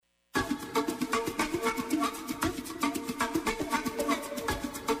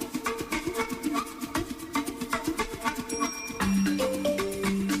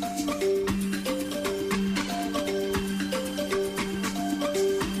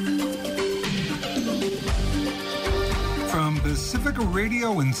Pacifica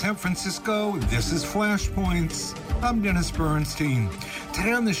Radio in San Francisco, this is Flashpoints. I'm Dennis Bernstein.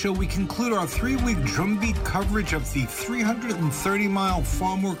 Today on the show, we conclude our 3-week drumbeat coverage of the 330-mile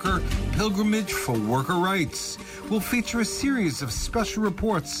farmworker pilgramage for worker rights. We'll feature a series of special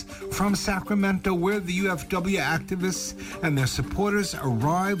reports from Sacramento where the UFW activists and their supporters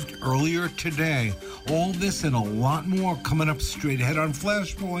arrived earlier today. All this and a lot more coming up straight ahead on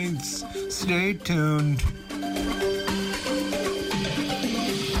Flashpoints. Stay tuned.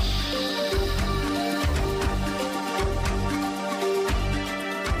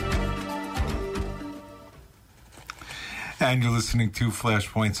 And you're listening to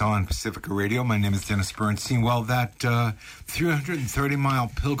Flashpoints on Pacifica Radio. My name is Dennis Bernstein. Well, that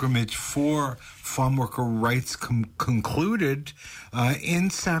 330-mile pilgrimage for farm worker rights concluded in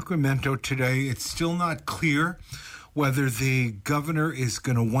Sacramento today. It's still not clear whether the governor is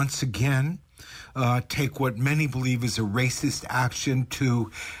going to once again take what many believe is a racist action to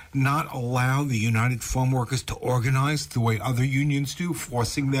not allow the United Farm Workers to organize the way other unions do,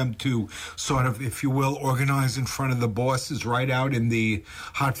 forcing them to sort of, if you will, organize in front of the bosses right out in the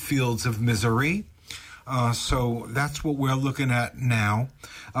hot fields of misery. So that's what we're looking at now.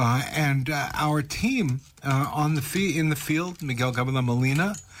 And our team in the field, Miguel Gabriel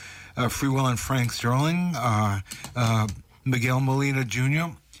Molina, Free Will and Frank Sterling, Miguel Molina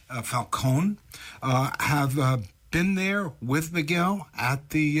Jr., Falcone, have been there with Miguel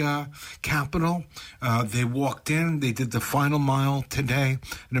at the Capitol. They walked in. They did the final mile today.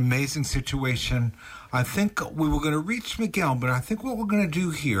 An amazing situation. I think we were going to reach Miguel, but I think what we're going to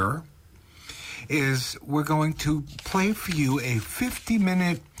do here is we're going to play for you a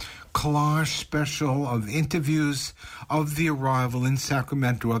 50-minute collage special of interviews of the arrival in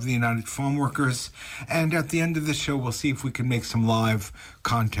Sacramento of the United Farm Workers. And at the end of the show, we'll see if we can make some live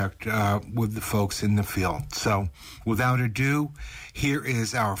contact with the folks in the field. So without ado, here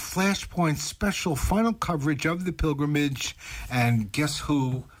is our Flashpoint special final coverage of the pilgrimage. And guess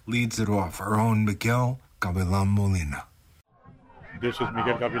who leads it off? Our own Miguel Gabriel Molina. This is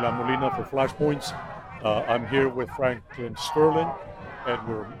Miguel Gabriel Molina for Flashpoints. I'm here with Franklin Sterling, and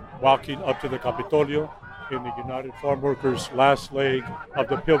we're walking up to the Capitolio in the United Farm Workers' last leg of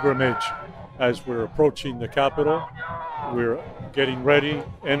the pilgrimage. As we're approaching the Capitol, we're getting ready,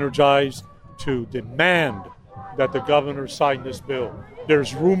 energized to demand that the governor sign this bill.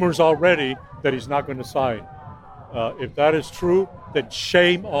 There's rumors already that he's not going to sign. If that is true, then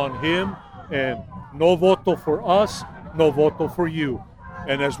shame on him, and no voto for us, no voto for you.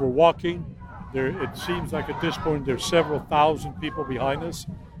 And as we're walking, it seems like at this point there's several thousand people behind us,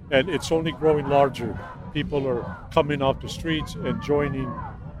 and it's only growing larger. People are coming off the streets and joining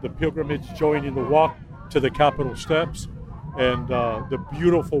the pilgrimage, joining the walk to the Capitol steps. And the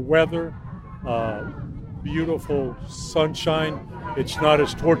beautiful weather, beautiful sunshine. It's not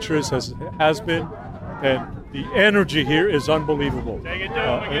as torturous as it has been. And the energy here is unbelievable. Take it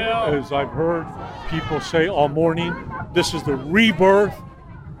down, Miguel. As I've heard people say all morning, this is the rebirth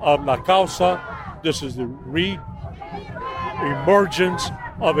of La Causa. This is the re-emergence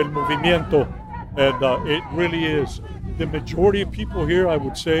of El Movimiento. And it really is. The majority of people here, I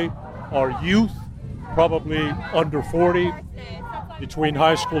would say, are youth, probably under 40, between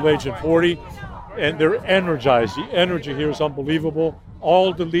high school age and 40, and they're energized. The energy here is unbelievable.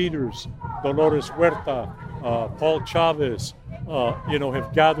 All the leaders, Dolores Huerta, Paul Chavez,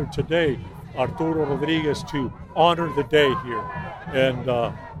 have gathered today, Arturo Rodriguez, to honor the day here. And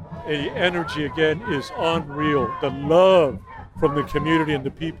the energy, again, is unreal. The love from the community and the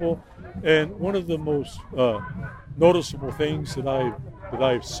people. And one of the most noticeable things that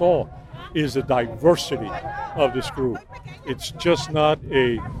I saw is the diversity of this group. It's just not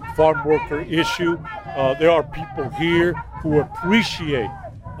a farm worker issue. There are people here who appreciate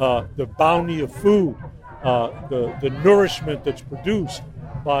the bounty of food, the nourishment that's produced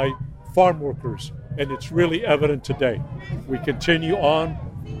by farm workers, and it's really evident today. We continue on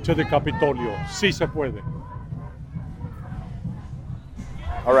to the Capitolio. Sí se puede.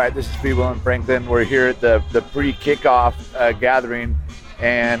 All right, this is Free Will and Franklin. We're here at the pre-kickoff gathering,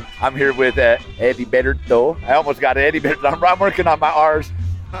 and I'm here with Eddie Berto. I almost got Eddie Berto. I'm working on my R's,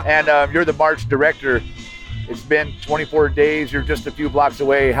 and you're the March director. It's been 24 days. You're just a few blocks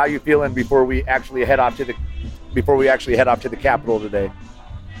away. How you feeling before we actually head off to the Capitol today?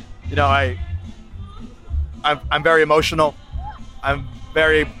 You know, I'm very emotional. I'm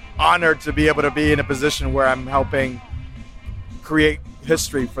very honored to be able to be in a position where I'm helping create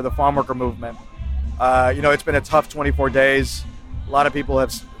history for the farm worker movement. It's been a tough 24 days. A lot of people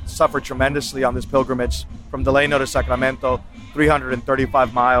have suffered tremendously on this pilgrimage from Delano to Sacramento,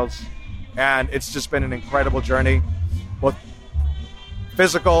 335 miles. And it's just been an incredible journey, both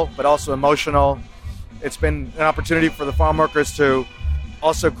physical, but also emotional. It's been an opportunity for the farm workers to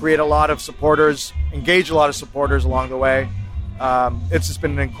also create a lot of supporters, engage a lot of supporters along the way. It's just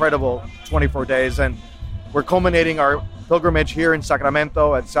been an incredible 24 days, and we're culminating our pilgrimage here in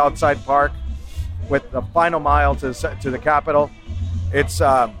Sacramento at Southside Park with the final mile to the Capitol. It's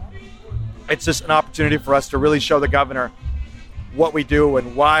just an opportunity for us to really show the governor what we do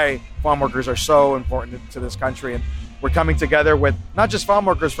and why farm workers are so important to this country. And we're coming together with not just farm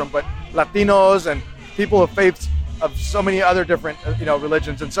workers but Latinos and people of faiths of so many other different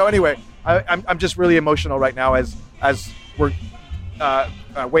religions. And so anyway, I'm just really emotional right now as we're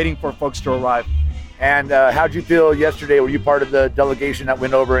waiting for folks to arrive. And how'd you feel yesterday? Were you part of the delegation that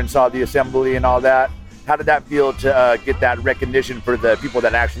went over and saw the assembly and all that? How did that feel to get that recognition for the people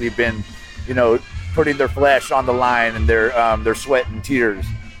that actually been, putting their flesh on the line and their sweat and tears?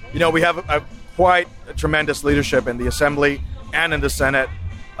 We have quite a tremendous leadership in the Assembly and in the Senate.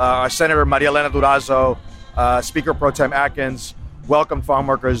 Our Senator Maria Elena Durazo, Speaker Pro Tem Atkins, welcomed farm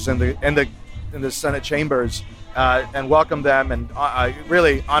workers in the Senate chambers and welcomed them and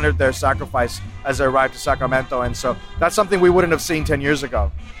really honored their sacrifice as they arrived to Sacramento. And so that's something we wouldn't have seen 10 years ago.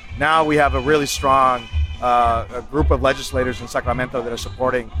 Now we have a really strong a group of legislators in Sacramento that are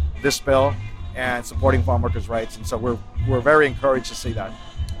supporting this bill and supporting farm workers' rights. And so we're very encouraged to see that.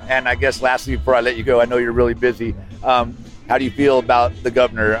 And I guess lastly, before I let you go, I know you're really busy. How do you feel about the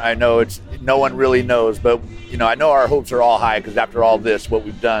governor? I know no one really knows, but I know our hopes are all high because after all this, what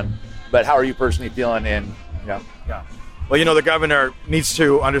we've done. But how are you personally feeling? Yeah. Well, the governor needs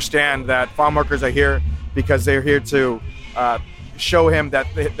to understand that farm workers are here because they're here to show him that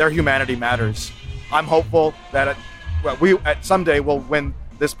their humanity matters. I'm hopeful that we someday will win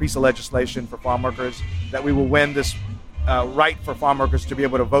this piece of legislation for farm workers, that we will win this right for farm workers to be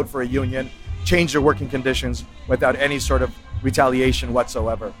able to vote for a union, change their working conditions without any sort of retaliation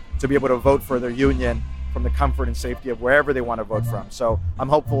whatsoever, to be able to vote for their union from the comfort and safety of wherever they want to vote from. So I'm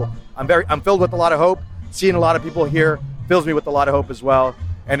hopeful. I'm filled with a lot of hope. Seeing a lot of people here fills me with a lot of hope as well.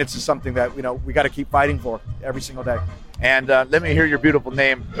 And it's just something that we got to keep fighting for every single day. And let me hear your beautiful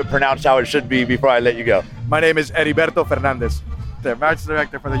name pronounced how it should be before I let you go. My name is Heriberto Fernandez, the March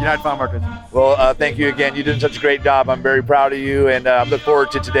Director for the United Farm Workers. Well, thank you again. You did such a great job. I'm very proud of you, and I look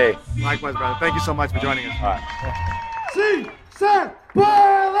forward to today. Likewise, brother. Thank you so much for joining us. All right. Sí se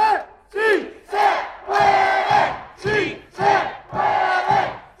puede, sí se puede, sí se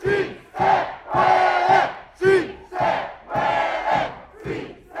puede, sí se puede, sí se puede, sí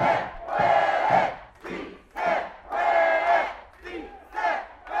se puede, sí se puede,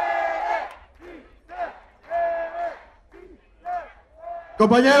 sí se puede.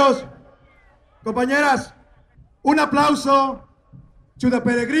 Compañeros, compañeras, un aplauso to the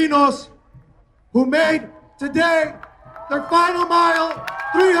peregrinos who made today their final mile,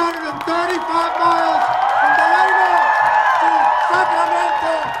 335 miles from Delano to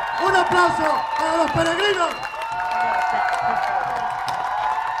Sacramento. Un aplauso para los peregrinos.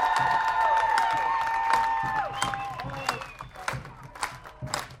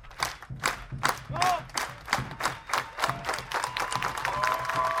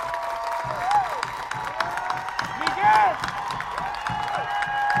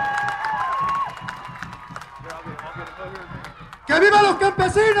 ¡Que viva los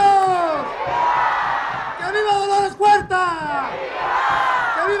campesinos! ¡Que viva Dolores Huerta!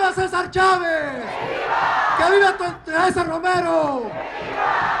 ¡Que viva César Chávez! ¡Que viva Teresa Romero!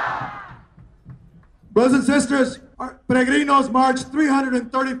 Brothers and sisters, our peregrinos marched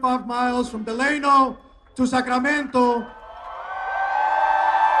 335 miles from Delano to Sacramento.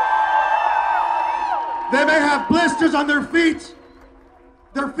 They may have blisters on their feet.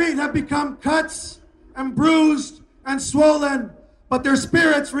 Their feet have become cuts and bruised and swollen, but their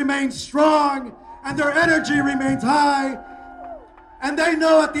spirits remain strong and their energy remains high. And they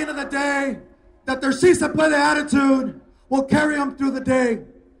know at the end of the day that their si se puede attitude will carry them through the day.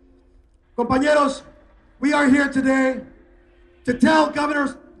 Compañeros, we are here today to tell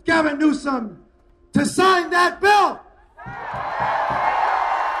Governor Gavin Newsom to sign that bill.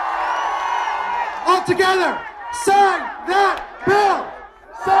 All together, sign that bill.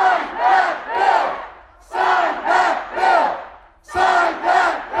 Sign that bill. Sign that bill. Sign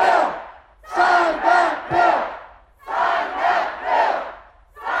that bill. Sign that bill. Sign that bill. Sign that bill.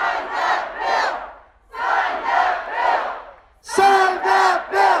 Sign that bill. Sign that bill. Sign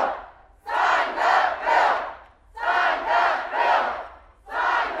that bill. Sign that bill.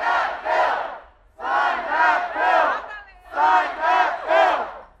 Sign that bill. Sign that bill. Sign that bill.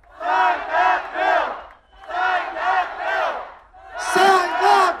 Sign that bill. Sign that bill. Sign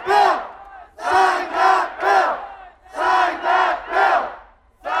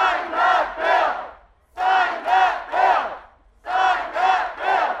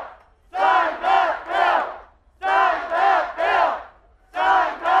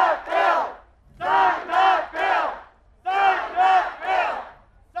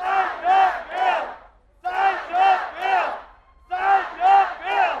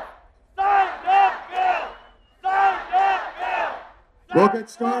get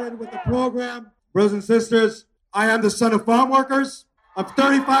started with the program. Brothers and sisters, I am the son of farm workers. I'm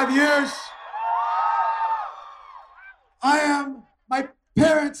 35 years. I am my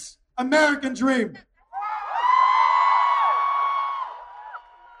parents' American dream.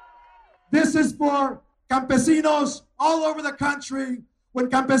 This is for campesinos all over the country. When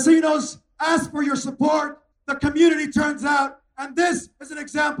campesinos ask for your support, the community turns out, and this is an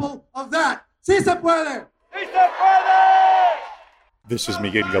example of that. ¡Sí se puede! ¡Sí se puede! This is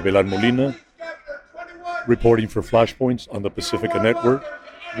Miguel Gavilan Molina, reporting for Flashpoints on the Pacifica Network.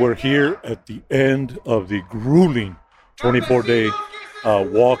 We're here at the end of the grueling 24-day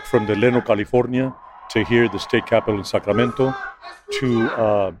walk from Delano, California, to here, the state capitol in Sacramento,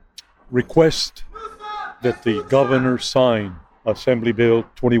 to request that the governor sign Assembly Bill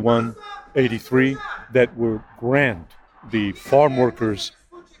 2183 that will grant the farm workers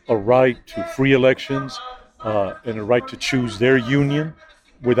a right to free elections and a right to choose their union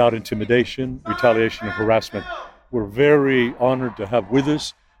without intimidation, retaliation, and harassment. We're very honored to have with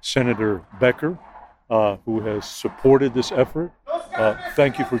us Senator Becker, who has supported this effort.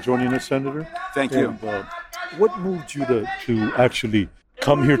 Thank you for joining us, Senator. Thank you. And, what moved you to actually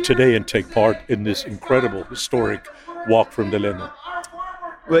come here today and take part in this incredible, historic walk from Delano?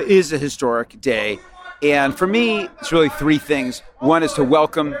 Well, it is a historic day. And for me, it's really three things. One is to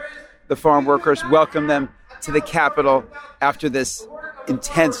welcome the farm workers, welcome them to the Capitol after this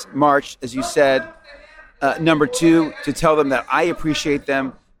intense march, as you said. Number two, to tell them that I appreciate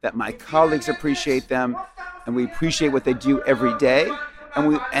them, that my colleagues appreciate them, and we appreciate what they do every day.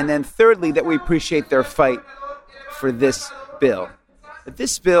 And then thirdly, that we appreciate their fight for this bill.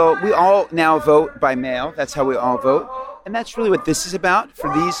 This bill, we all now vote by mail. That's how we all vote. And that's really what this is about,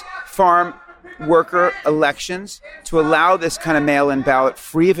 for these farm worker elections, to allow this kind of mail-in ballot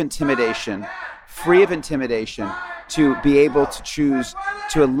free of intimidation, to be able to choose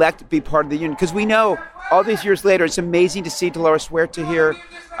to elect, be part of the union. Because we know all these years later, it's amazing to see Dolores Huerta here.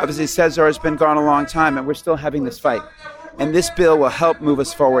 Obviously, Cesar has been gone a long time, and we're still having this fight. And this bill will help move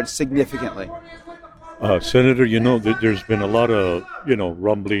us forward significantly. Senator, there's been a lot of,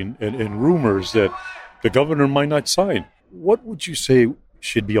 rumbling and rumors that the governor might not sign. What would you say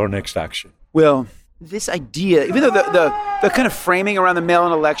should be our next action? Well, this idea, even though the kind of framing around the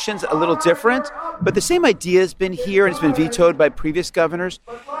mail-in elections a little different, but the same idea has been here and it's been vetoed by previous governors.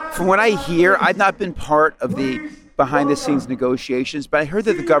 From what I hear, I've not been part of the behind-the-scenes negotiations, but I heard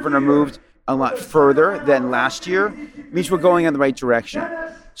that the governor moved a lot further than last year. It means we're going in the right direction.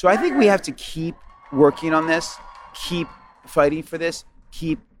 So I think we have to keep working on this, keep fighting for this,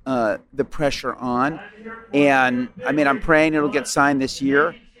 keep the pressure on. And, I'm praying it'll get signed this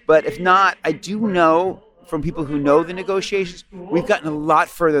year. But if not, I do know from people who know the negotiations, we've gotten a lot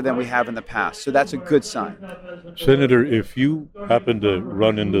further than we have in the past. So that's a good sign. Senator, if you happen to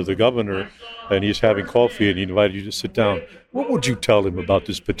run into the governor and he's having coffee and he invited you to sit down, what would you tell him about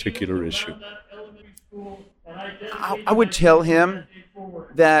this particular issue? I would tell him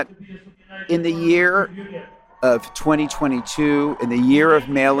that in the year of 2022, in the year of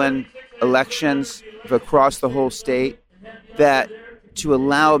mail-in elections across the whole state, that to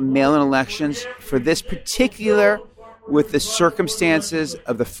allow mail-in elections for this particular, with the circumstances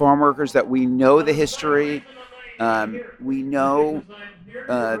of the farm workers, that we know the history, we know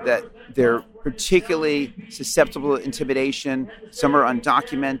that they're particularly susceptible to intimidation. Some are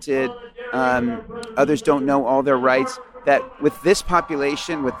undocumented. Others don't know all their rights. That with this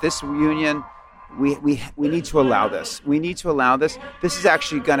population, with this union, we need to allow this. We need to allow this. This is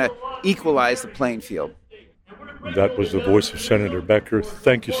actually going to equalize the playing field. That was the voice of Senator Becker.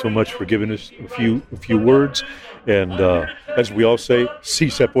 Thank you so much for giving us a few words. And as we all say,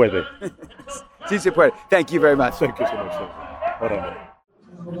 sí se puede. Sí se puede. Thank you very much. Thank you so much, Senator.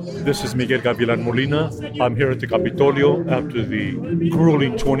 This is Miguel Gavilan Molina. I'm here at the Capitolio after the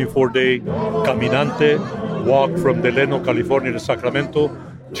grueling 24-day Caminante walk from Delano, California to Sacramento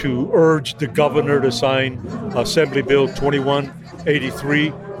to urge the governor to sign Assembly Bill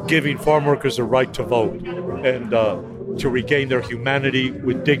 2183, giving farm workers a right to vote and to regain their humanity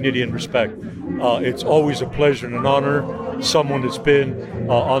with dignity and respect. It's always a pleasure and an honor. Someone that's been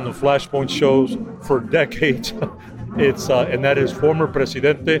on the Flashpoint shows for decades. And that is former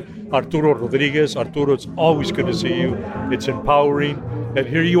Presidente Arturo Rodriguez. Arturo, it's always good to see you. It's empowering. And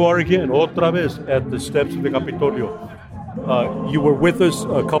here you are again, otra vez, at the steps of the Capitolio. You were with us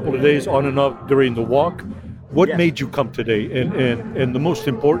a couple of days on and off during the walk. What made you come today? And the most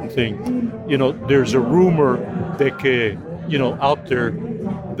important thing, there's a rumor that, out there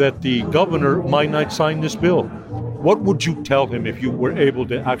that the governor might not sign this bill. What would you tell him if you were able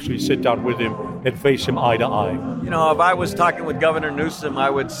to actually sit down with him and face him eye to eye. You know, if I was talking with Governor Newsom, I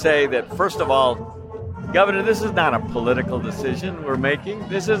would say that, first of all, Governor, this is not a political decision we're making.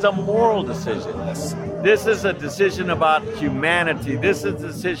 This is a moral decision. This is a decision about humanity. This is a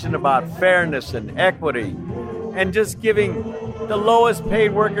decision about fairness and equity and just giving the lowest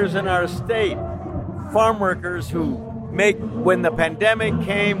paid workers in our state, farm workers who make, when the pandemic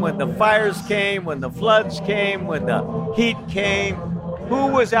came, when the fires came, when the floods came, when the heat came, who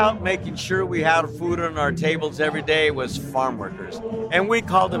was out making sure we had food on our tables every day was farm workers. And we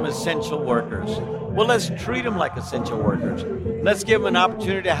called them essential workers. Well, let's treat them like essential workers. Let's give them an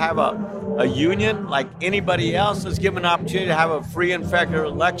opportunity to have a union like anybody else. Let's give them an opportunity to have a free and fair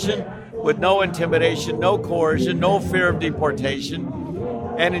election with no intimidation, no coercion, no fear of deportation,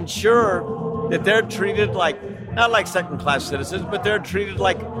 and ensure that they're treated like, not like second-class citizens, but they're treated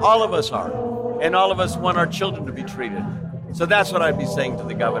like all of us are. And all of us want our children to be treated. So that's what I'd be saying to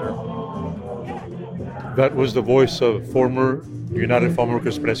the governor. That was the voice of former United Farm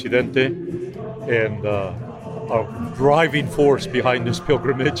Workers Presidente and a driving force behind this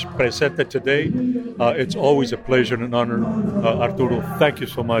pilgrimage presente today. It's always a pleasure and an honor. Arturo, thank you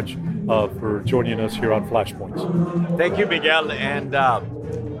so much for joining us here on Flashpoints. Thank you, Miguel. And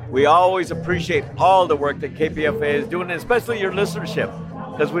we always appreciate all the work that KPFA is doing, especially your listenership,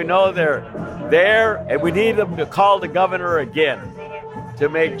 because we know they're there, and we need them to call the governor again to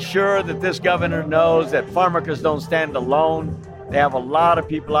make sure that this governor knows that farm workers don't stand alone. They have a lot of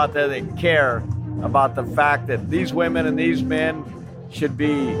people out there that care about the fact that these women and these men should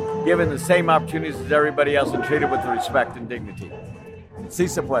be given the same opportunities as everybody else and treated with respect and dignity. Sí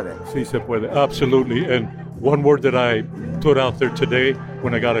se puede. Sí se puede, absolutely. And one word that I put out there today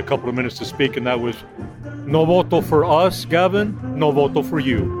when I got a couple of minutes to speak, and that was, no voto for us, Gavin, no voto for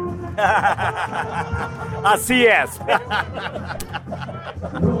you. Así es.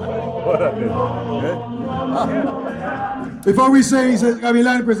 Before we say, he says,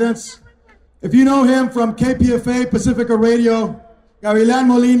 Gavilan presents, if you know him from KPFA Pacifica Radio, Gavilan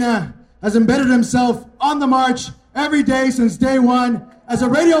Molina has embedded himself on the march every day since day one as a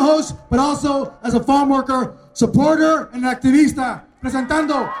radio host, but also as a farm worker, supporter, and activista.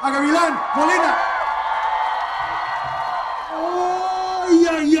 Presentando a Gavilan Molina. ¡Ay,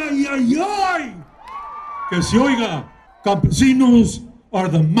 ay, ay, ay, ay! Que se oiga, campesinos are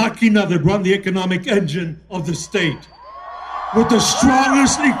the máquina that run the economic engine of the state. With the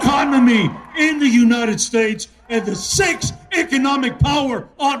strongest economy in the United States and the sixth economic power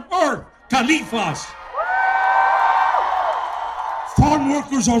on earth, Califas. Farm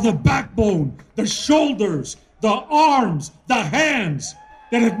workers are the backbone, the shoulders, the arms, the hands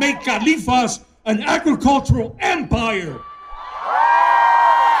that have made Califas an agricultural empire.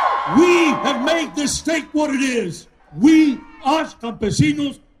 We have made this state what it is. We, us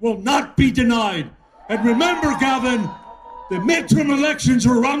campesinos, will not be denied. And remember, Gavin, the midterm elections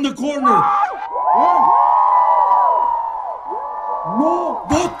are around the corner. No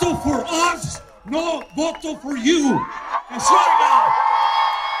voto for us, no voto for you. Que se oiga.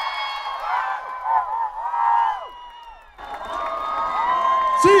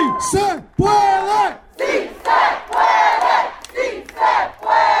 ¡Sí se puede! ¡Sí se puede! ¡Sí se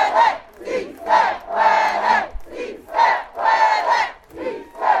puede! ¡Sí se puede! ¡Sí se puede! ¡Sí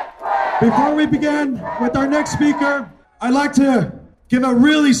se puede! Before we begin with our next speaker, I'd like to give a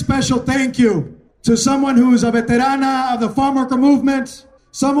really special thank you to someone who is a veterana of the farm worker movement,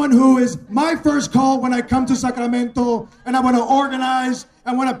 someone who is my first call when I come to Sacramento and I want to organize,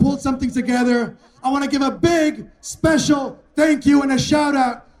 I want to pull something together. I want to give a big, special thank you and a shout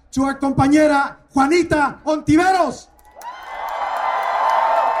out to our compañera Juanita Ontiveros.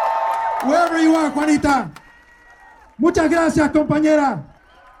 Wherever you are, Juanita. Muchas gracias, compañera.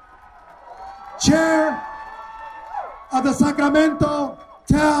 Chair of the Sacramento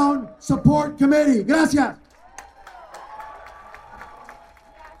Town Support Committee. Gracias.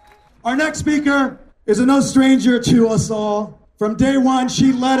 Our next speaker is no stranger to us all. From day one,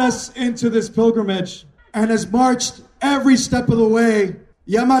 she led us into this pilgrimage and has marched every step of the way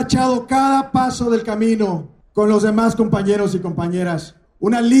y ha marchado cada paso del camino con los demás compañeros y compañeras.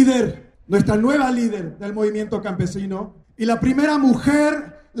 Una líder, nuestra nueva líder del movimiento campesino y la primera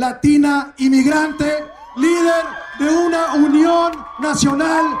mujer latina inmigrante, líder de una unión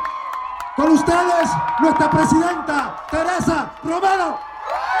nacional. Con ustedes, nuestra presidenta, Teresa Romero.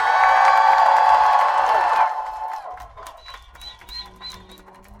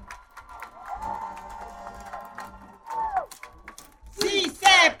 ¡Sí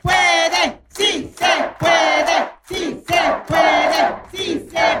se puede! ¡Sí se puede! ¡Sí se puede! ¡Sí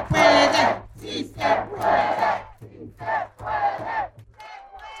se puede! ¡Sí se puede! ¡Sí se puede!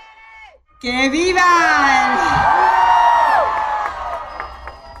 Que ¡Que vivan!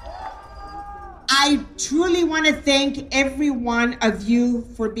 I truly want to thank every one of you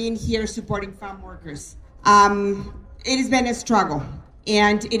for being here supporting farm workers. It has been a struggle,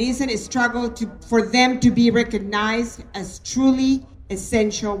 and it isn't a struggle for them to be recognized as truly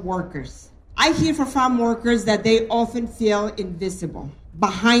essential workers. I hear from farm workers that they often feel invisible,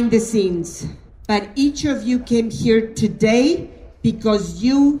 behind the scenes. But each of you came here today because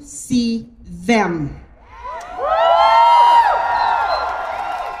you see them.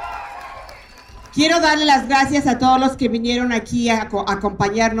 Quiero darle las gracias a todos los que vinieron aquí a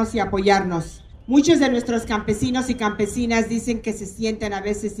acompañarnos y apoyarnos. Muchos de nuestros campesinos y campesinas dicen que se sienten a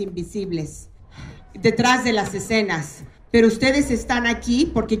veces invisibles, detrás de las escenas. Pero ustedes están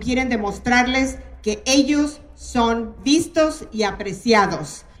aquí porque quieren demostrarles que ellos son vistos y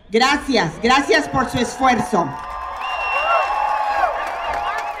apreciados. Gracias, gracias por su esfuerzo.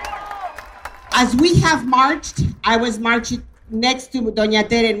 As we have marched, I was marching next to Doña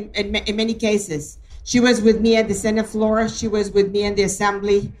Tere in many cases. She was with me at the Senate floor, she was with me in the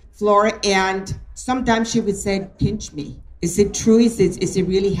Assembly floor, and sometimes she would say, pinch me. Is it true? Is it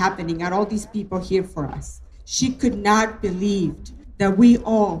really happening? Are all these people here for us? She could not believe that we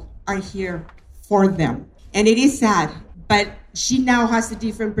all are here for them. And it is sad, but she now has a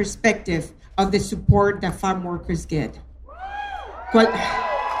different perspective of the support that farm workers get.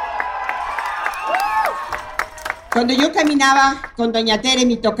 Cuando yo caminaba con Doña Tere,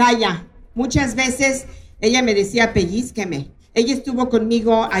 mi tocaya, muchas veces ella me decía, pellízqueme. Ella estuvo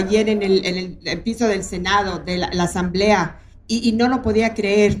conmigo ayer en el piso del Senado, de la Asamblea, y no lo podía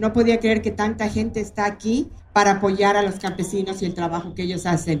creer. No podía creer que tanta gente está aquí para apoyar a los campesinos y el trabajo que ellos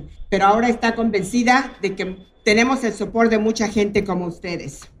hacen. Pero ahora está convencida de que tenemos el soporte de mucha gente como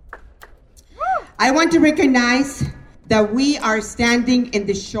ustedes. I want to recognize that we are standing in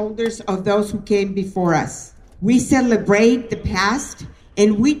the shoulders of those who came before us. We celebrate the past,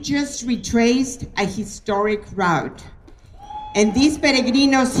 and we just retraced a historic route. And these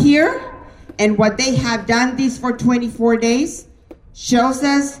peregrinos here, and what they have done this for 24 days, shows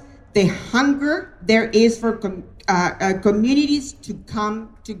us the hunger there is for communities to come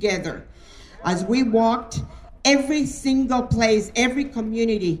together. As we walked, every single place, every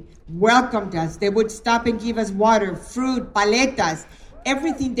community welcomed us. They would stop and give us water, fruit, paletas,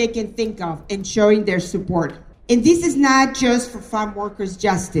 everything they can think of, and showing their support. And this is not just for farm workers'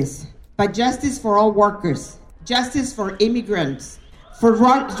 justice, but justice for all workers, justice for immigrants, for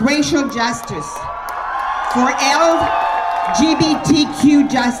racial justice, for LGBTQ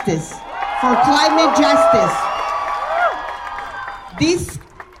justice, for climate justice. These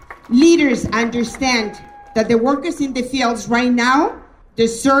leaders understand that the workers in the fields right now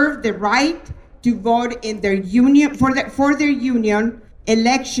deserve the right to vote in their union for their union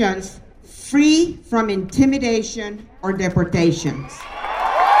elections free from intimidation or deportations.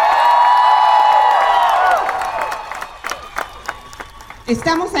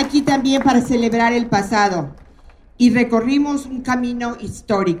 Estamos aquí también para celebrar el pasado y recorrimos un camino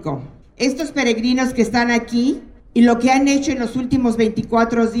histórico. Estos peregrinos que están aquí y lo que han hecho en los últimos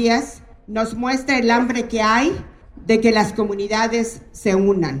 24 días nos muestra el hambre que hay de que las comunidades se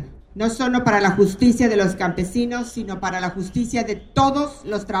unan, no solo para la justicia de los campesinos, sino para la justicia de todos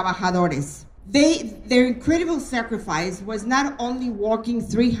los trabajadores. Their incredible sacrifice was not only walking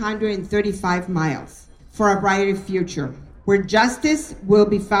 335 miles for a brighter future, where justice will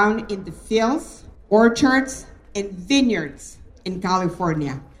be found in the fields, orchards, and vineyards in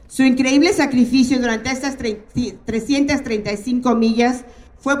California. Su increíble sacrificio durante estas 335 millas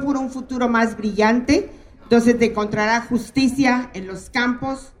fue por un futuro más brillante, donde se encontrará justicia en los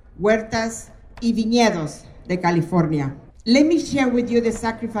campos, huertas y viñedos de California. Let me share with you the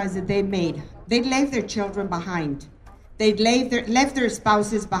sacrifice that they made. They left their children behind. They left their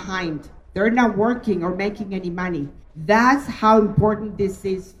spouses behind. They're not working or making any money. That's how important this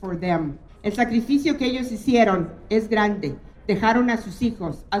is for them. El sacrificio que ellos hicieron es grande. Dejaron a sus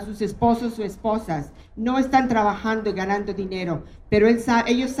hijos, a sus esposos o esposas. No están trabajando y ganando dinero, pero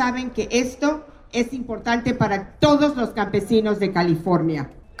ellos saben que esto es importante para todos los campesinos de California.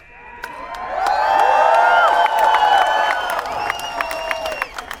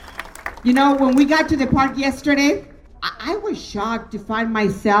 You know, when we got to the park yesterday, I was shocked to find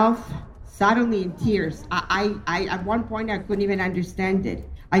myself suddenly in tears. I at one point, I couldn't even understand it.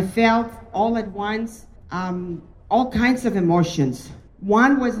 I felt all at once all kinds of emotions.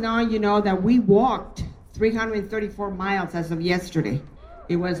 One was now, you know, that we walked 334 miles as of yesterday.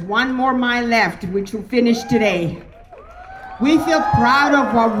 It was one more mile left, which we'll finish today. We feel proud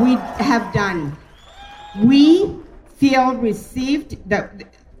of what we have done. We feel received.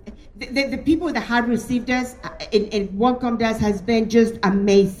 the people that have received us and welcomed us has been just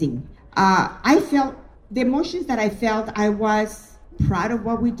amazing. I felt, the emotions that I felt, I was proud of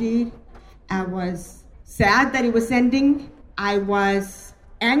what we did. I was sad that it was ending. I was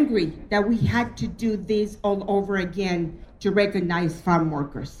angry that we had to do this all over again to recognize farm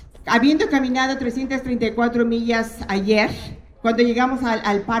workers. Habiendo caminado 334 millas ayer, cuando llegamos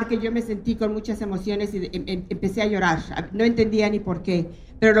al parque yo me sentí con muchas emociones y empecé a llorar. No entendía ni por qué,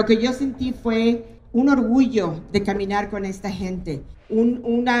 pero lo que yo sentí fue un orgullo de caminar con esta gente,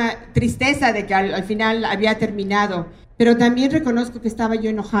 una tristeza de que al final había terminado, pero también reconozco que estaba yo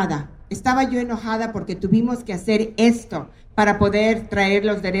enojada. Estaba yo enojada porque tuvimos que hacer esto para poder traer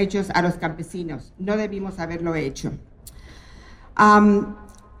los derechos a los campesinos. No debimos haberlo hecho.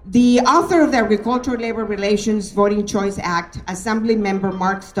 The author of the Agricultural Labor Relations Voting Choice Act, Assembly Member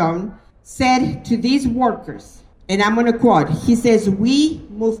Mark Stone, said to these workers, and I'm going to quote, he says, "We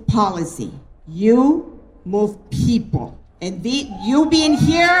move policy, you move people." And you being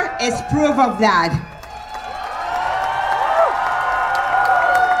here is proof of that.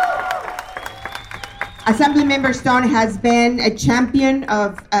 Assemblymember Stone has been a champion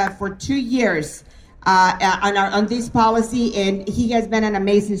for 2 years on this policy, and he has been an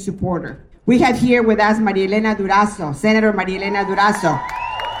amazing supporter. We have here with us María Elena Durazo, Senator María Elena Durazo,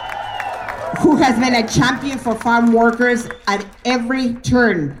 who has been a champion for farm workers at every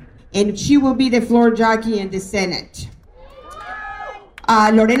turn, and she will be the floor jockey in the Senate.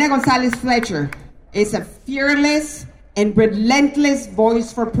 Lorena González Fletcher is a fearless and relentless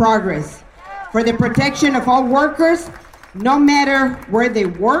voice for progress, for the protection of all workers, no matter where they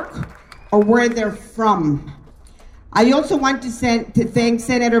work or where they're from. I also want to thank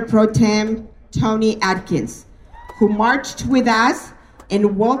Senator Pro Tem Tony Atkins, who marched with us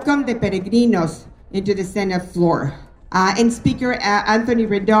and welcomed the Peregrinos into the Senate floor, and Speaker Anthony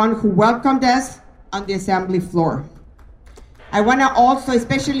Rendon, who welcomed us on the Assembly floor. I want to also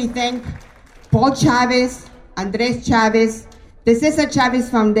especially thank Paul Chavez, Andres Chavez, the Cesar Chavez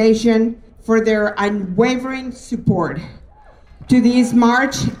Foundation for their unwavering support to this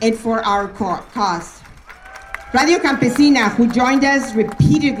march and for our cause. Radio Campesina, who joined us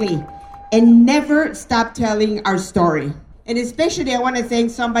repeatedly and never stopped telling our story. And especially I want to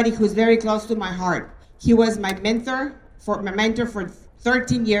thank somebody who's very close to my heart. He was my mentor for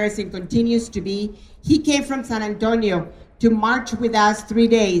 13 years and continues to be. He came from San Antonio to march with us 3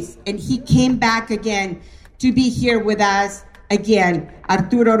 days, and he came back again to be here with us again,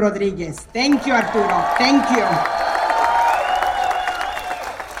 Arturo Rodriguez. Thank you, Arturo. Thank you.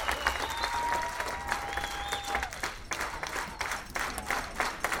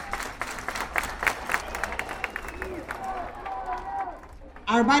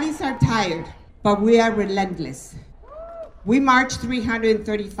 Our bodies are tired, but we are relentless. We marched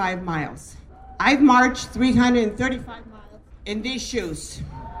 335 miles. I've marched 335 miles in these shoes.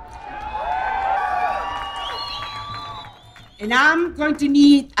 And I'm going to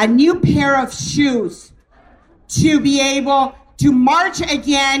need a new pair of shoes to be able to march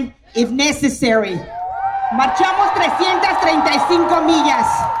again if necessary. Marchamos 335 millas.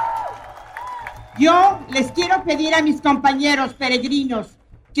 Yo les quiero pedir a mis compañeros peregrinos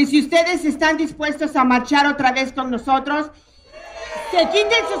que si ustedes están dispuestos a marchar otra vez con nosotros, se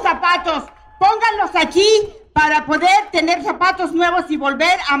quiten sus zapatos, pónganlos aquí para poder tener zapatos nuevos y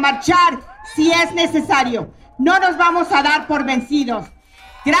volver a marchar si es necesario. No nos vamos a dar por vencidos.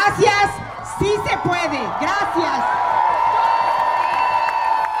 Gracias, sí se puede. Gracias.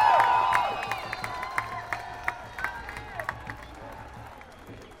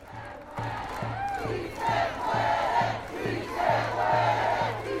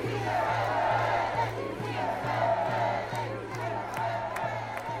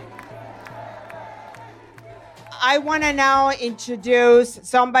 I want to now introduce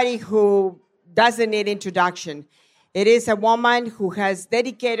somebody who doesn't need introduction. It is a woman who has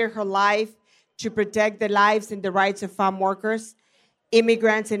dedicated her life to protect the lives and the rights of farm workers,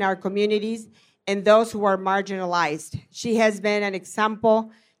 immigrants in our communities, and those who are marginalized. She has been an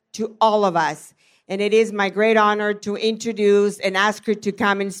example to all of us. And it is my great honor to introduce and ask her to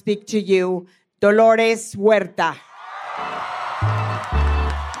come and speak to you, Dolores Huerta.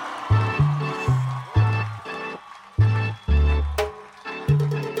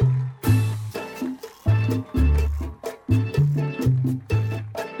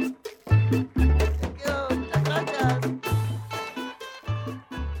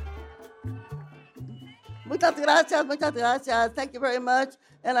 Muchas gracias. Thank you very much.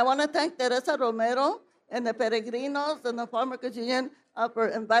 And I want to thank Teresa Romero and the Peregrinos and the Farm Workers Union for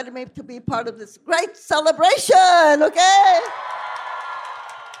inviting me to be part of this great celebration, okay?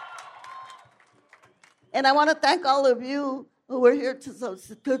 And I want to thank all of you who were here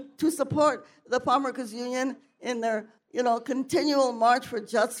to support the Farm Workers Union in their, continual march for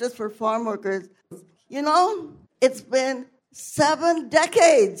justice for farm workers. It's been 7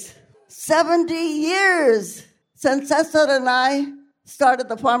 decades, 70 years since Cesar and I started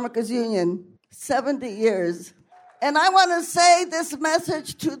the Farm Workers Union. 70 years. And I want to say this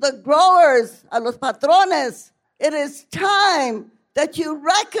message to the growers, a los patrones. It is time that you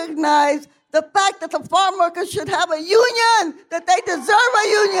recognize the fact that the farm workers should have a union, that they deserve a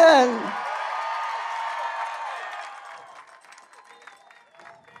union.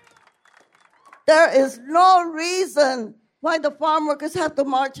 There is no reason why the farm workers have to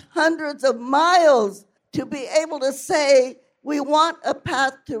march hundreds of miles to be able to say, we want a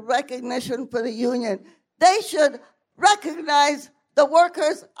path to recognition for the union. They should recognize the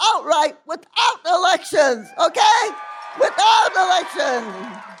workers outright without elections, okay? Without elections.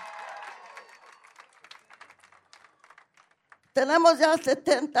 Tenemos ya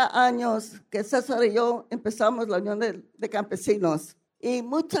 70 años que César y yo empezamos la Unión de Campesinos. Y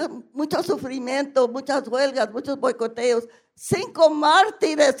mucho sufrimiento, muchas huelgas, muchos boicoteos. 5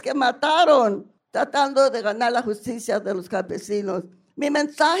 mártires que mataron tratando de ganar la justicia de los campesinos. Mi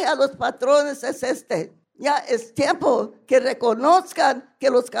mensaje a los patrones es este. Ya es tiempo que reconozcan que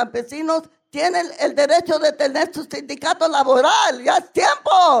los campesinos tienen el derecho de tener su sindicato laboral. Ya es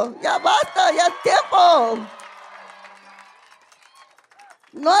tiempo. Ya basta, ya es tiempo.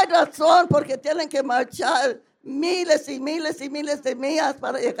 No hay razón porque tienen que marchar miles y miles y miles de millas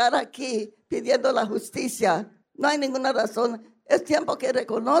para llegar aquí pidiendo la justicia. No hay ninguna razón. Es tiempo que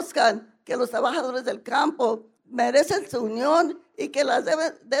reconozcan que los trabajadores del campo merecen su unión y que las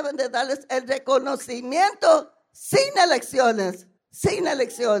deben de darles el reconocimiento sin elecciones,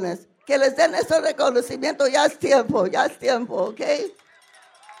 Que les den ese reconocimiento, ya es tiempo, ¿ok?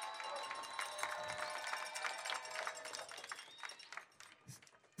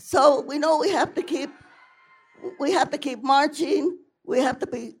 So we know we have to keep marching. We have to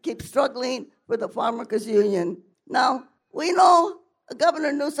keep struggling for the Farm Workers Union. Now, we know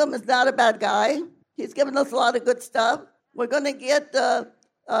Governor Newsom is not a bad guy. He's given us a lot of good stuff. We're going to get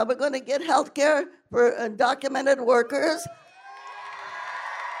health care for undocumented workers.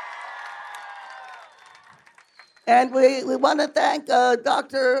 And we want to thank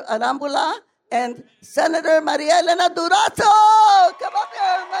Dr. Arambula and Senator Maria Elena Durazo. Come up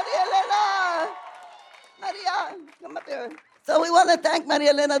here, Maria Elena. Maria, come up here. So we want to thank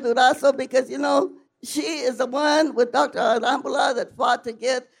Maria Elena Durazo because, she is the one with Dr. Arambula that fought to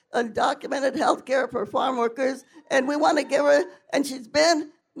get undocumented health care for farm workers. And we want to give her, and she's been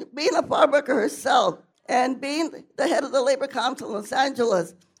being a farm worker herself and being the head of the Labor Council in Los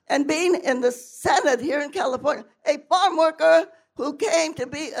Angeles and being in the Senate here in California, a farm worker who came to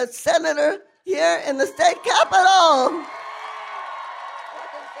be a senator here in the state capitol.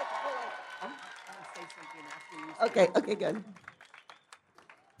 Okay, good.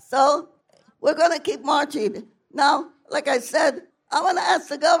 So we're going to keep marching. Now, like I said, I want to ask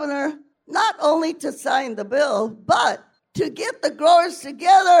the governor not only to sign the bill, but to get the growers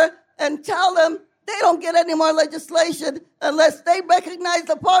together and tell them they don't get any more legislation unless they recognize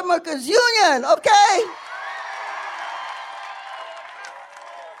the Farm Workers Union, okay?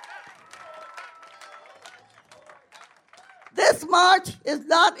 This march is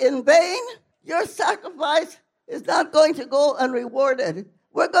not in vain. Your sacrifice is not going to go unrewarded.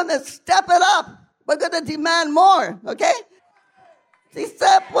 We're going to step it up. We're going to demand more, okay? Si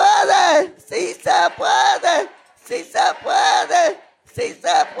se puede, si se puede, si se puede, si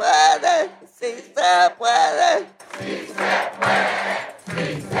se puede, si se puede, si se puede, si se puede,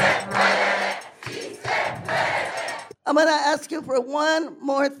 si se puede. I'm going to ask you for one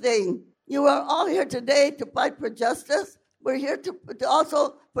more thing. You are all here today to fight for justice. We're here to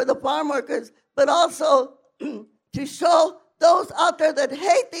also for the farm workers, but also to show those out there that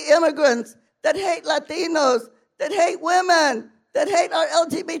hate the immigrants, that hate Latinos, that hate women, that hate our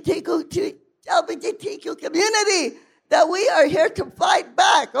LGBTQ community, that we are here to fight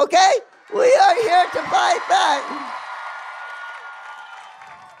back, okay? We are here to fight back.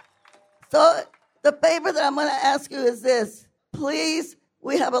 So the favor that I'm going to ask you is this. Please,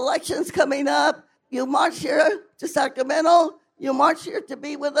 we have elections coming up. You march here to Sacramento. You march here to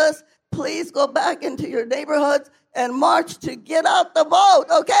be with us. Please go back into your neighborhoods and march to get out the vote,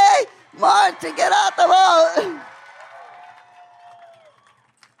 okay? March to get out the vote.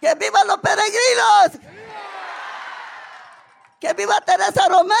 ¡Que vivan los peregrinos! ¡Que viva Teresa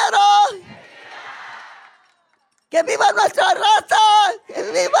Romero! ¡Que viva nuestra raza! ¡Que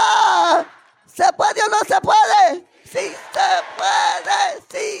viva! ¿Se puede o no se puede? ¡Sí se puede!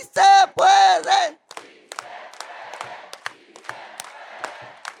 ¡Sí se puede!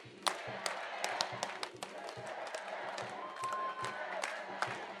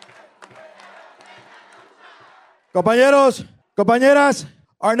 Compañeros, compañeras,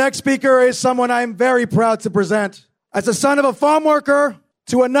 our next speaker is someone I'm very proud to present. As a son of a farm worker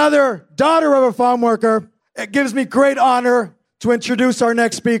to another daughter of a farm worker, it gives me great honor to introduce our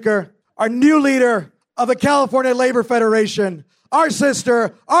next speaker, our new leader of the California Labor Federation, our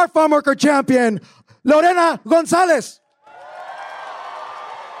sister, our farm worker champion, Lorena Gonzalez.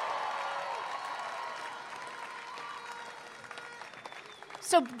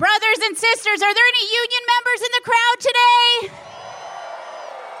 So, brothers and sisters, are there any union members in the crowd today?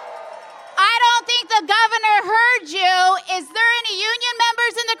 I don't think the governor heard you. Is there any union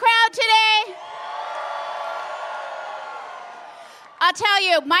members in the crowd today? I'll tell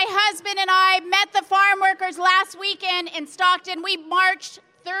you, my husband and I met the farm workers last weekend in Stockton. We marched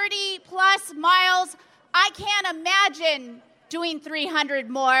 30 plus miles. I can't imagine doing 300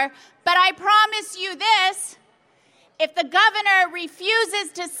 more, but I promise you this. If the governor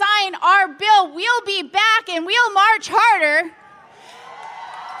refuses to sign our bill, we'll be back and we'll march harder.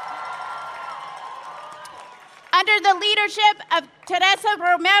 Under the leadership of Teresa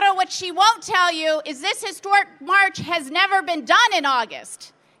Romero, what she won't tell you is this historic march has never been done in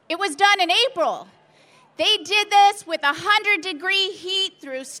August. It was done in April. They did this with 100-degree heat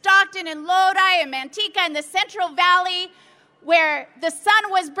through Stockton and Lodi and Manteca and the Central Valley where the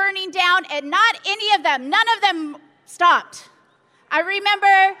sun was burning down and not any of them, none of them stopped. I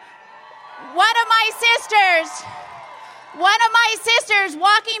remember one of my sisters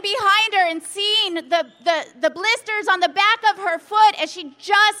walking behind her and seeing the blisters on the back of her foot as she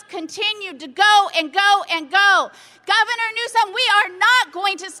just continued to go and go and go. Governor Newsom, we are not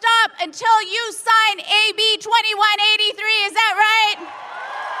going to stop until you sign AB 2183. Is that right?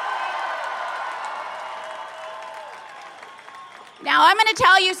 Now, I'm going to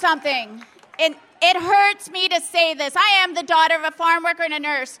tell you something. It hurts me to say this. I am the daughter of a farm worker and a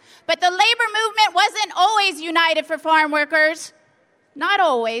nurse. But the labor movement wasn't always united for farm workers. Not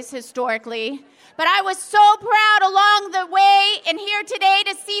always, historically. But I was so proud along the way and here today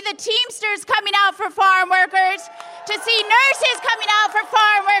to see the Teamsters coming out for farm workers, to see nurses coming out for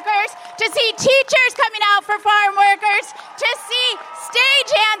farm workers, to see teachers coming out for farm workers, to see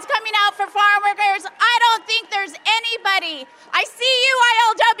stagehands coming out for farm workers. I don't think there's anybody. I see you,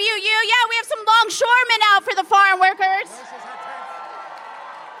 ILWU. Yeah, we have some longshoremen out for the farm workers.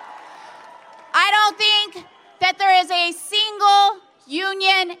 I don't think that there is a single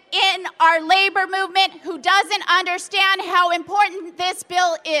union in our labor movement who doesn't understand how important this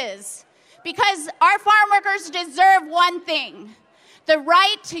bill is. Because our farm workers deserve one thing: the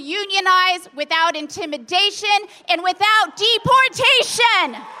right to unionize without intimidation and without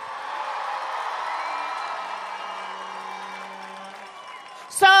deportation.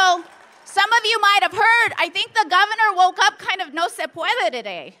 So, some of you might have heard, I think the governor woke up kind of no se puede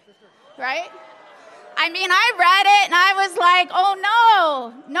today, right? I mean, I read it and I was like, oh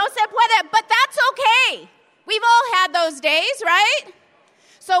no se puede, but that's okay. We've all had those days, right?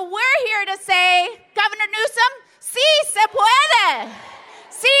 So we're here to say, Governor Newsom, sí se puede.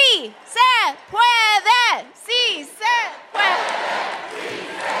 Sí se puede. Sí se puede.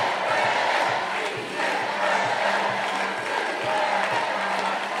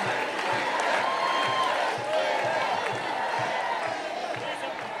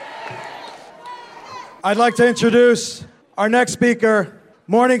 I'd like to introduce our next speaker,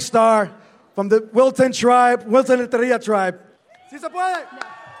 Morning Star, from the Wilton Eteria tribe. ¿Sí se puede?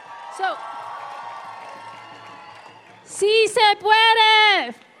 So, sí se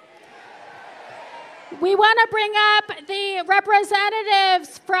puede. We want to bring up the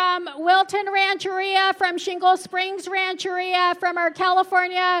representatives from Wilton Rancheria, from Shingle Springs Rancheria, from our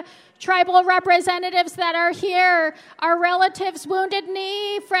California tribal representatives that are here, our relatives Wounded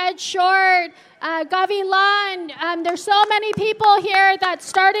Knee, Fred Short, Gavilan. There's so many people here that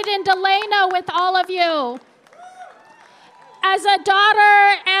started in Delano with all of you. As a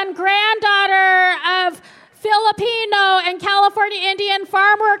daughter and granddaughter of Filipino and California Indian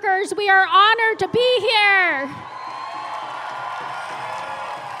farm workers, we are honored to be here.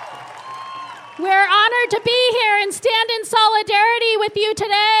 We're honored to be here and stand in solidarity with you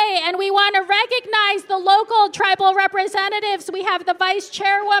today, and we want to recognize the local tribal representatives. We have the vice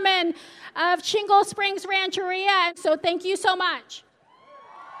chairwoman of Shingle Springs Rancheria, so thank you so much.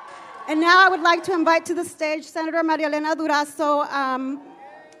 And now I would like to invite to the stage Senator Maria Elena Durazo,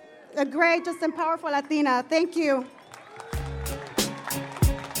 a great, just and powerful Latina. Thank you.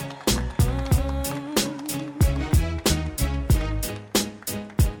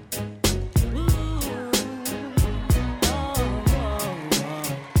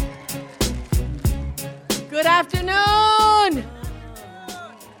 Good afternoon.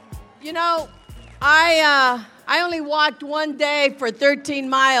 You know, I only walked one day for 13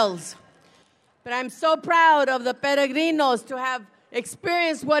 miles, but I'm so proud of the peregrinos to have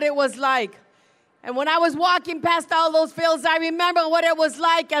experienced what it was like. And when I was walking past all those fields, I remember what it was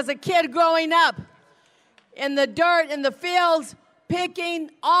like as a kid growing up in the dirt, in the fields,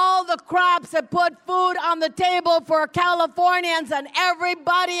 picking all the crops that put food on the table for Californians and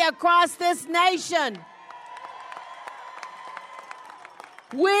everybody across this nation.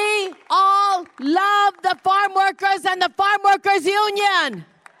 We all love the farm workers and the Farm Workers Union.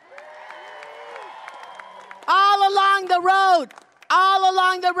 All along the road,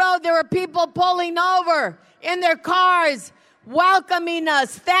 there were people pulling over in their cars, welcoming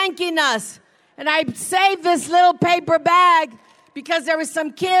us, thanking us. And I saved this little paper bag because there were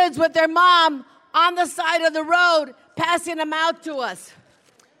some kids with their mom on the side of the road passing them out to us.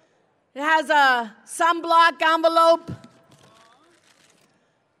 It has a sunblock envelope.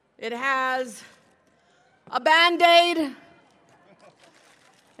 It has a Band-Aid.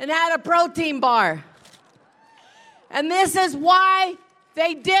 It had a protein bar. And this is why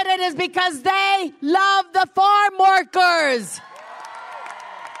they did it, is because they love the farm workers.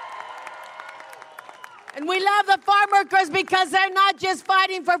 And we love the farm workers because they're not just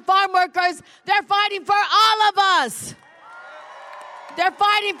fighting for farm workers, they're fighting for all of us. They're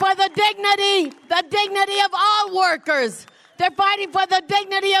fighting for the dignity of all workers. They're fighting for the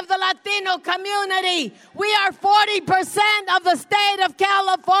dignity of the Latino community. We are 40% of the state of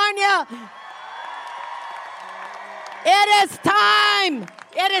California. It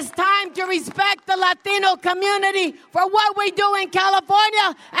is time to respect the Latino community for what we do in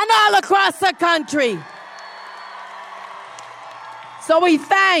California and all across the country. So we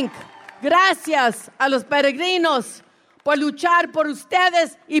thank, gracias a los peregrinos por luchar por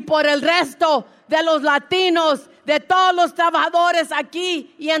ustedes y por el resto de los latinos, de todos los trabajadores aquí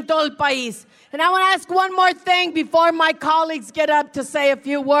y en todo el país. And I want to ask one more thing before my colleagues get up to say a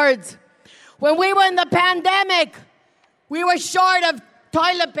few words. When we were in the pandemic, we were short of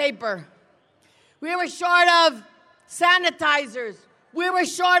toilet paper. We were short of sanitizers. We were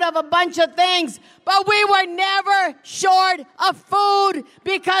short of a bunch of things, but we were never short of food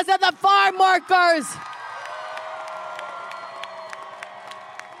because of the farm workers.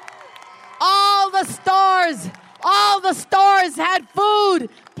 All the stores had food,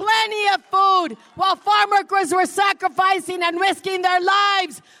 plenty of food, while farm workers were sacrificing and risking their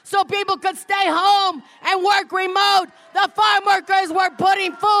lives so people could stay home and work remote. The farm workers were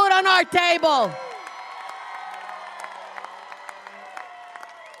putting food on our table.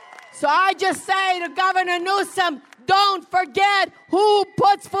 So I just say to Governor Newsom, don't forget who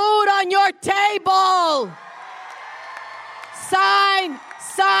puts food on your table. Sign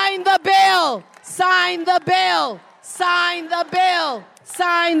the bill. Sign the bill. Sign the bill.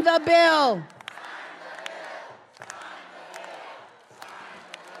 Sign the bill.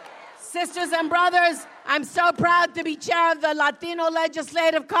 Sisters and brothers, I'm so proud to be chair of the Latino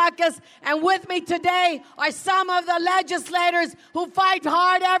Legislative Caucus, and with me today are some of the legislators who fight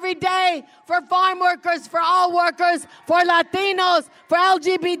hard every day for farm workers, for all workers, for Latinos, for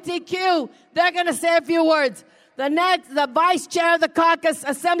LGBTQ. They're going to say a few words. The vice chair of the caucus,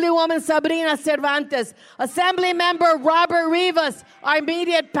 Assemblywoman Sabrina Cervantes. Assembly member Robert Rivas, our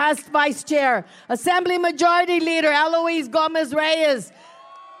immediate past vice chair. Assembly Majority Leader Eloise Gomez Reyes.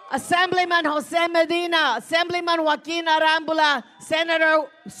 Assemblyman Jose Medina, Assemblyman Joaquin Arambula, Senator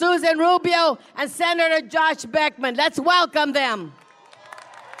Susan Rubio, and Senator Josh Beckman. Let's welcome them.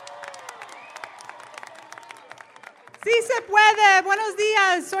 Sí se puede. Buenos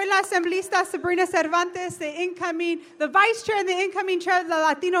días. Soy la assemblista Sabrina Cervantes, the vice chair and the incoming chair of the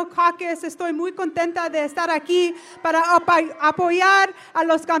Latino Caucus. Estoy muy contenta de estar aquí para apoyar a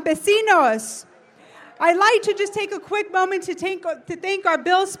los campesinos. I'd like to just take a quick moment to thank our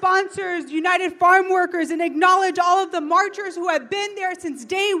bill sponsors, United Farm Workers, and acknowledge all of the marchers who have been there since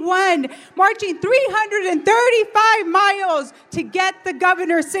day one, marching 335 miles to get the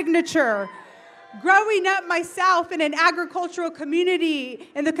governor's signature. Growing up myself in an agricultural community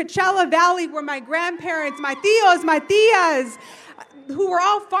in the Coachella Valley where my grandparents, my tias, who were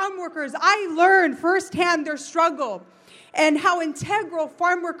all farm workers, I learned firsthand their struggle and how integral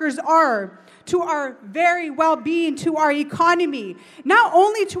farm workers are to our very well-being, to our economy, not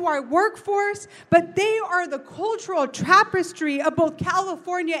only to our workforce, but they are the cultural tapestry of both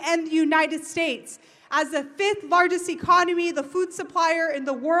California and the United States. As the fifth largest economy, the food supplier in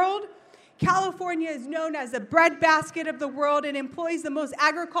the world, California is known as the breadbasket of the world and employs the most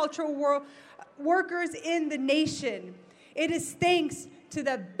agricultural workers in the nation. It is thanks to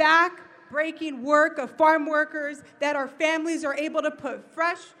the back-breaking work of farm workers that our families are able to put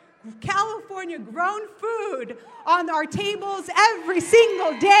fresh California grown food on our tables every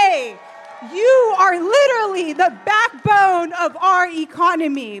single day. You are literally the backbone of our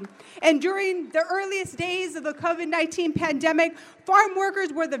economy. And during the earliest days of the COVID-19 pandemic, farm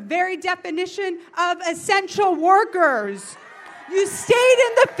workers were the very definition of essential workers. You stayed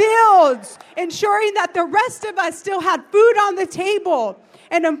in the fields, ensuring that the rest of us still had food on the table.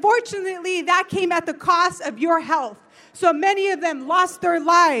 And unfortunately, that came at the cost of your health. So many of them lost their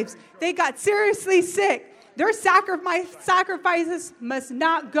lives. They got seriously sick. Their sacrifices must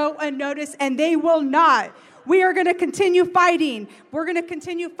not go unnoticed, and they will not. We are going to continue fighting. We're going to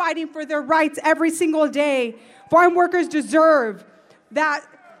continue fighting for their rights every single day. Farm workers deserve that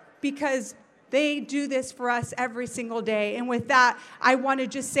because they do this for us every single day. And with that, I want to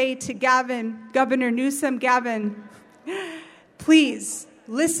just say to Governor Newsom, Gavin, please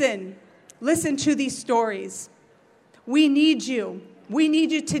listen to these stories. We need you. We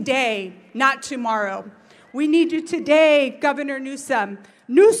need you today, not tomorrow. We need you today, Governor Newsom.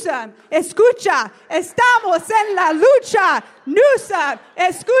 Newsom, escucha, estamos en la lucha. Newsom,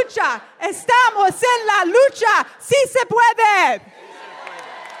 escucha, estamos en la lucha. Sí se puede.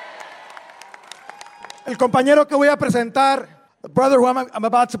 El compañero que voy a presentar, the brother who I'm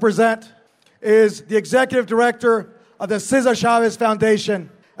about to present, is the executive director of the Cesar Chavez Foundation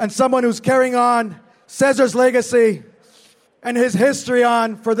and someone who's carrying on Cesar's legacy and his history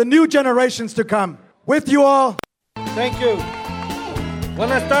on for the new generations to come. With you all. Thank you.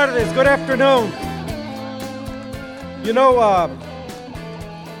 Buenas tardes. Good afternoon. You know,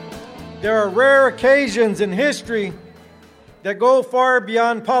 there are rare occasions in history that go far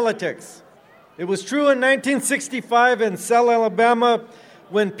beyond politics. It was true in 1965 in Selma, Alabama,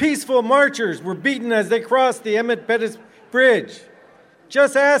 when peaceful marchers were beaten as they crossed the Emmett Pettus Bridge,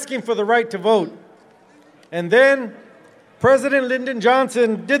 just asking for the right to vote. And then President Lyndon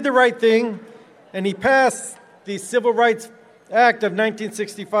Johnson did the right thing, and he passed the Civil Rights Act of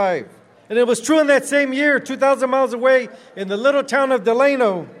 1965. And it was true in that same year, 2,000 miles away, in the little town of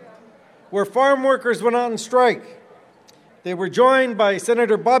Delano, where farm workers went out on strike. They were joined by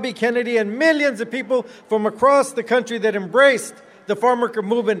Senator Bobby Kennedy and millions of people from across the country that embraced the farm worker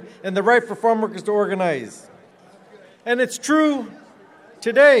movement and the right for farm workers to organize. And it's true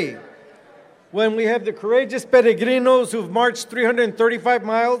today, when we have the courageous peregrinos who've marched 335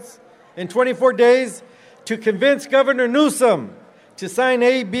 miles in 24 days to convince Governor Newsom to sign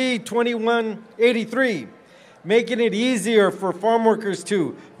AB 2183, making it easier for farm workers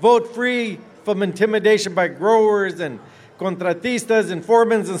to vote free from intimidation by growers and contratistas and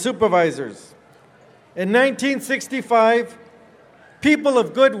foremen and supervisors. In 1965, people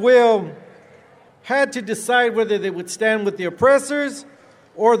of goodwill had to decide whether they would stand with the oppressors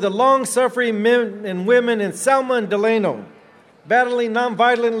or the long-suffering men and women in Selma and Delano, battling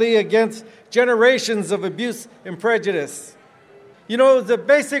nonviolently against generations of abuse and prejudice. You know, the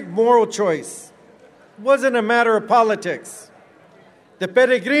basic moral choice wasn't a matter of politics. The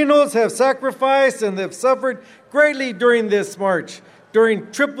peregrinos have sacrificed and have suffered greatly during this march,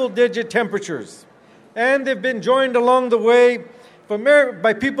 during triple-digit temperatures. And they've been joined along the way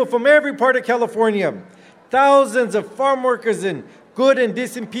by people from every part of California, thousands of farm workers and good and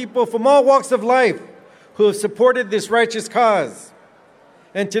decent people from all walks of life who have supported this righteous cause.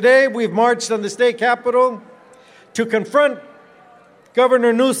 And today we've marched on the state capitol to confront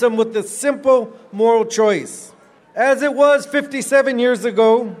Governor Newsom with the simple moral choice. As it was 57 years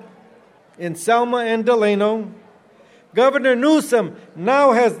ago in Selma and Delano, Governor Newsom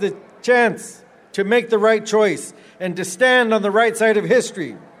now has the chance to make the right choice and to stand on the right side of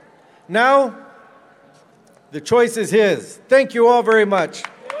history. Now, the choice is his. Thank you all very much.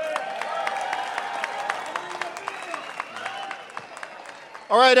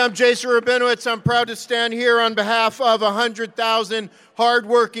 All right, I'm Jason Rabinowitz. I'm proud to stand here on behalf of 100,000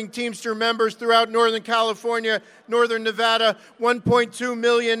 hardworking Teamster members throughout Northern California, Northern Nevada, 1.2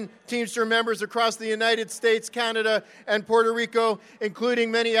 million Teamster members across the United States, Canada, and Puerto Rico,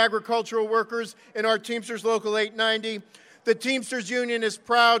 including many agricultural workers in our Teamsters Local 890. The Teamsters Union is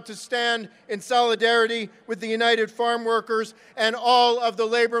proud to stand in solidarity with the United Farm Workers and all of the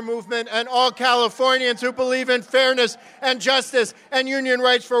labor movement and all Californians who believe in fairness and justice and union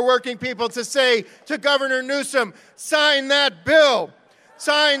rights for working people to say to Governor Newsom, sign that bill,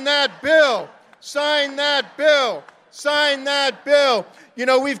 sign that bill, sign that bill, sign that bill. You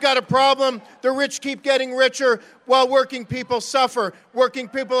know, we've got a problem. The rich keep getting richer while working people suffer. Working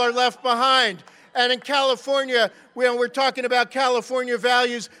people are left behind. And in California, we're talking about California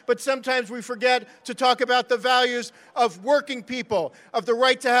values, but sometimes we forget to talk about the values of working people, of the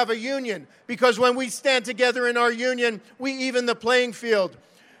right to have a union, because when we stand together in our union, we even the playing field.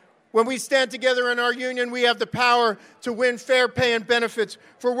 When we stand together in our union, we have the power to win fair pay and benefits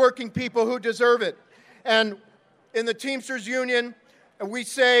for working people who deserve it. And in the Teamsters Union, we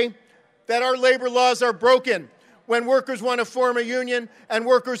say that our labor laws are broken when workers want to form a union, and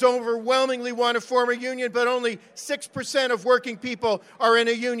workers overwhelmingly want to form a union, but only 6% of working people are in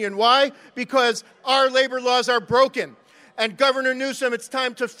a union. Why? Because our labor laws are broken. And Governor Newsom, it's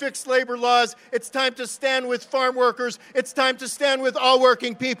time to fix labor laws. It's time to stand with farm workers. It's time to stand with all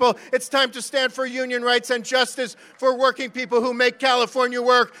working people. It's time to stand for union rights and justice for working people who make California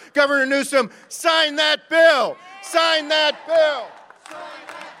work. Governor Newsom, sign that bill. Sign that bill.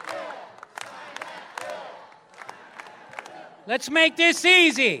 Let's make this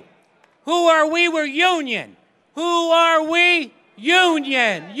easy. Who are we? We're union. Who are we?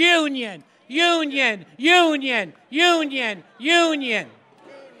 Union. Union. Union. Union. Union. Union.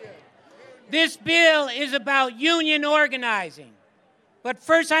 This bill is about union organizing. But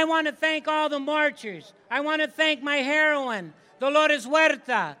first I want to thank all the marchers. I want to thank my heroine, Dolores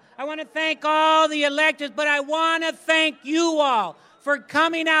Huerta. I want to thank all the electeds, but I want to thank you all for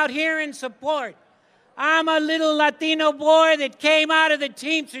coming out here in support. I'm a little Latino boy that came out of the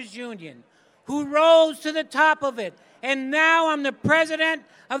Teamsters Union, who rose to the top of it. And now I'm the president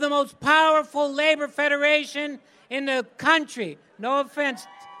of the most powerful labor federation in the country. No offense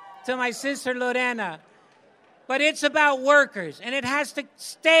to my sister Lorena. But it's about workers, and it has to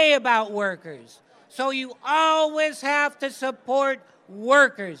stay about workers. So you always have to support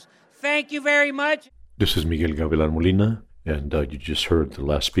workers. Thank you very much. This is Miguel Gavilan Molina, and you just heard the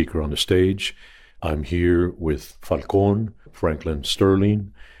last speaker on the stage. I'm here with Falcon, Franklin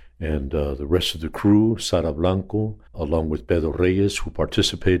Sterling, and the rest of the crew, Sara Blanco, along with Pedro Reyes, who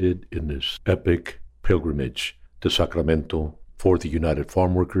participated in this epic pilgrimage to Sacramento for the United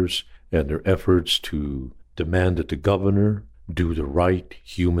Farm Workers and their efforts to demand that the governor do the right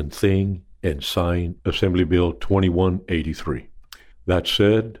human thing and sign Assembly Bill 2183. That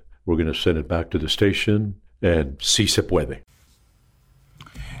said, we're going to send it back to the station, and si se puede.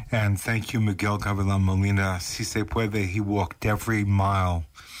 And thank you, Miguel Gavilan Molina. Si se puede, he walked every mile,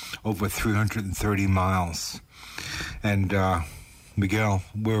 over 330 miles. And Miguel,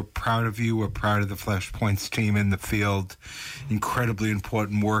 we're proud of you. We're proud of the Flashpoints team in the field. Incredibly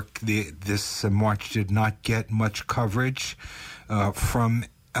important work. This march did not get much coverage from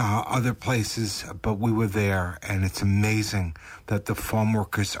other places, but we were there. And it's amazing that the farm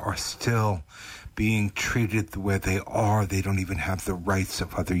workers are still being treated the way they are. They don't even have the rights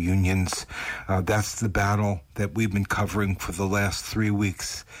of other unions. That's the battle that we've been covering for the last 3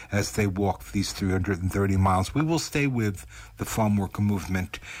 weeks as they walk these 330 miles. We will stay with the farm worker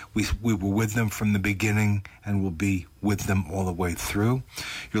movement. We were with them from the beginning and will be with them all the way through.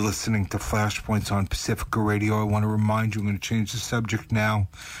 You're listening to Flashpoints on Pacifica Radio. I want to remind you, I'm going to change the subject now.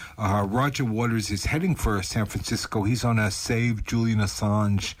 Roger Waters is heading for San Francisco. He's on a Save Julian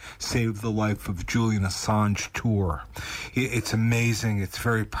Assange, Save the Life of Julian Assange tour. It's amazing. It's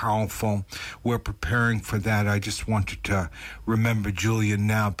very powerful. We're preparing for that. I just wanted to remember Julian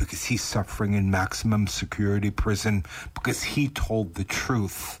now because he's suffering in maximum security prison because he told the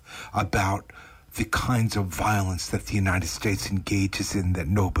truth about the kinds of violence that the United States engages in that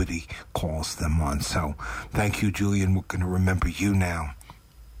nobody calls them on. So thank you, Julian. We're going to remember you now.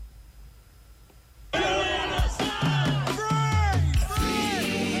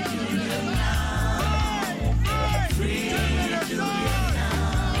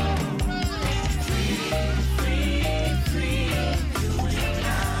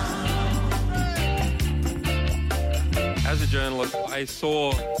 As a journalist, I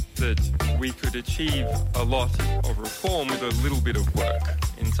saw that we could achieve a lot of reform with a little bit of work.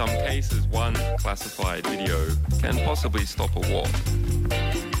 In some cases, one classified video can possibly stop a war.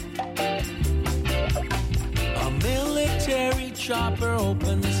 A military chopper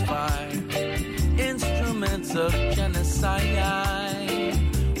opens fire, instruments of genocide.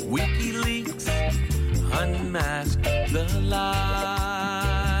 WikiLeaks unmask the lies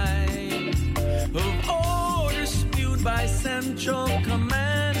of orders spewed by Central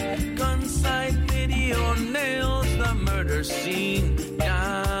Command. Gunsight video nails the murder scene down.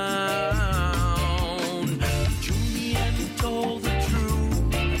 Julian told the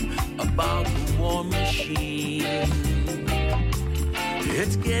truth about the war machine.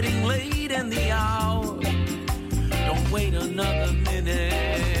 It's getting late in the hour. Don't wait another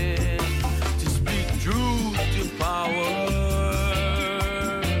minute to speak truth to power.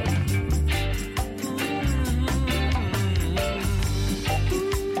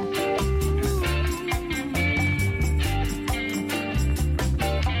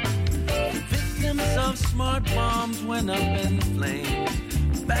 Victims of smart bombs went up in flames.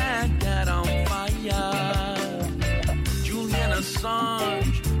 Baghdad on fire. Julian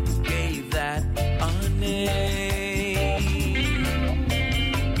Assange gave that a name.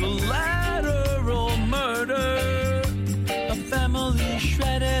 Collateral murder, a family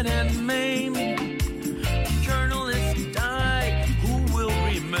shredded and maimed. Journalists died, who will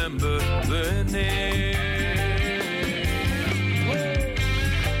remember their name?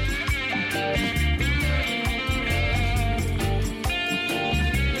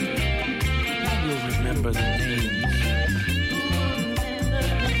 Remember the names.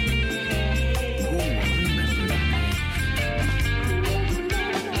 Who will remember the names?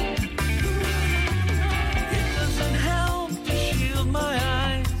 It doesn't help to shield my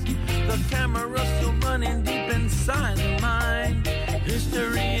eyes. The camera's still running deep inside the mind.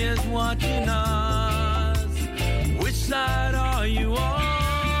 History is watching us. Which side are you on?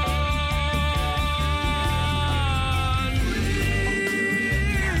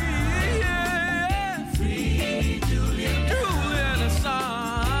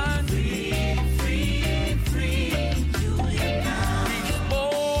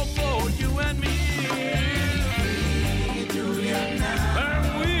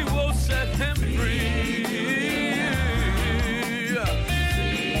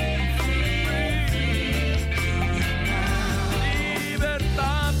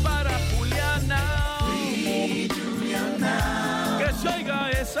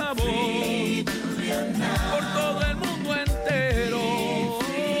 Esa voz por todo el mundo entero.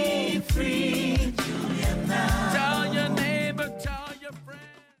 Free, tell your neighbor, tell your friend.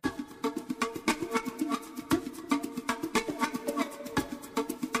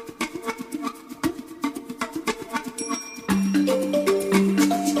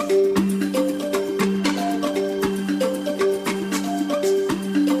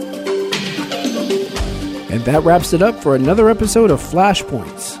 And that wraps it up for another episode of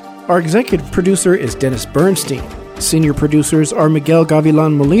Flashpoints. Our executive producer is Dennis Bernstein. Senior producers are Miguel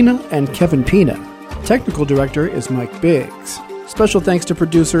Gavilan Molina and Kevin Pina. Technical director is Mike Biggs. Special thanks to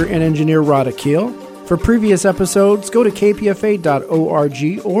producer and engineer Rod Akil. For previous episodes, go to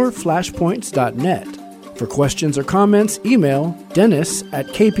kpfa.org or flashpoints.net. For questions or comments, email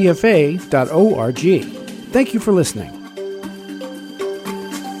dennis@kpfa.org. Thank you for listening.